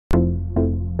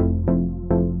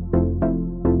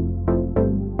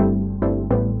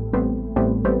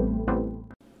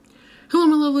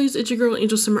lovelies, it's your girl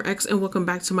AngelSimmerX and welcome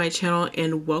back to my channel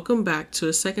and welcome back to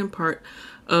a second part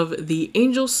of the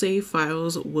Angel Save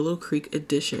Files Willow Creek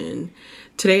edition.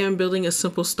 Today I'm building a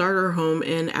simple starter home,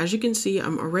 and as you can see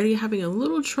I'm already having a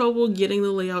little trouble getting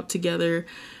the layout together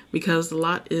because the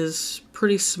lot is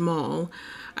pretty small.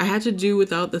 I had to do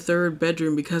without the third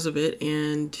bedroom because of it,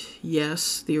 and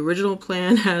yes, the original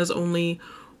plan has only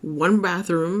one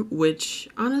bathroom, which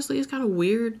honestly is kind of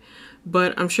weird.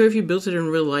 But I'm sure if you built it in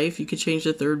real life, you could change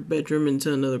the third bedroom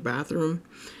into another bathroom.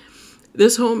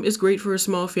 This home is great for a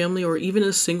small family or even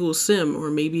a single sim,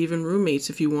 or maybe even roommates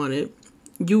if you want it.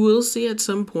 You will see at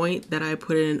some point that I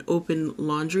put in an open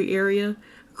laundry area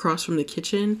across from the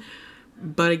kitchen.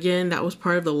 But again, that was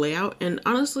part of the layout, and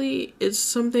honestly, it's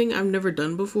something I've never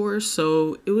done before,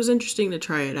 so it was interesting to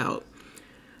try it out.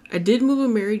 I did move a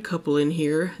married couple in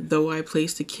here, though I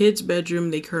placed a kid's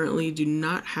bedroom. They currently do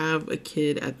not have a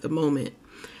kid at the moment.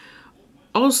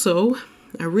 Also,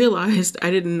 I realized I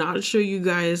did not show you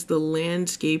guys the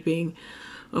landscaping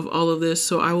of all of this,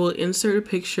 so I will insert a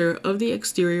picture of the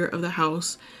exterior of the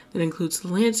house that includes the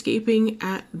landscaping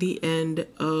at the end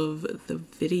of the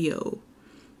video.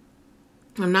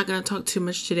 I'm not going to talk too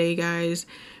much today, guys,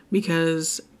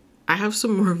 because I have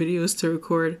some more videos to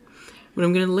record. But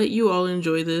I'm going to let you all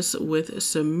enjoy this with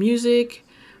some music.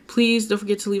 Please don't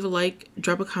forget to leave a like,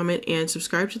 drop a comment, and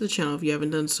subscribe to the channel if you haven't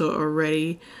done so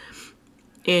already.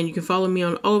 And you can follow me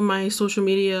on all of my social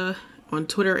media, on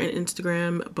Twitter and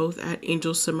Instagram, both at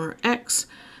AngelSimmerX,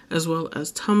 as well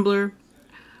as Tumblr.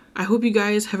 I hope you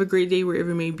guys have a great day wherever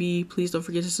you may be. Please don't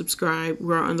forget to subscribe.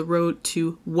 We're on the road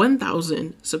to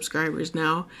 1,000 subscribers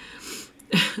now.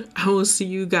 I will see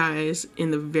you guys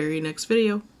in the very next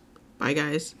video. Bye,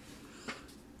 guys.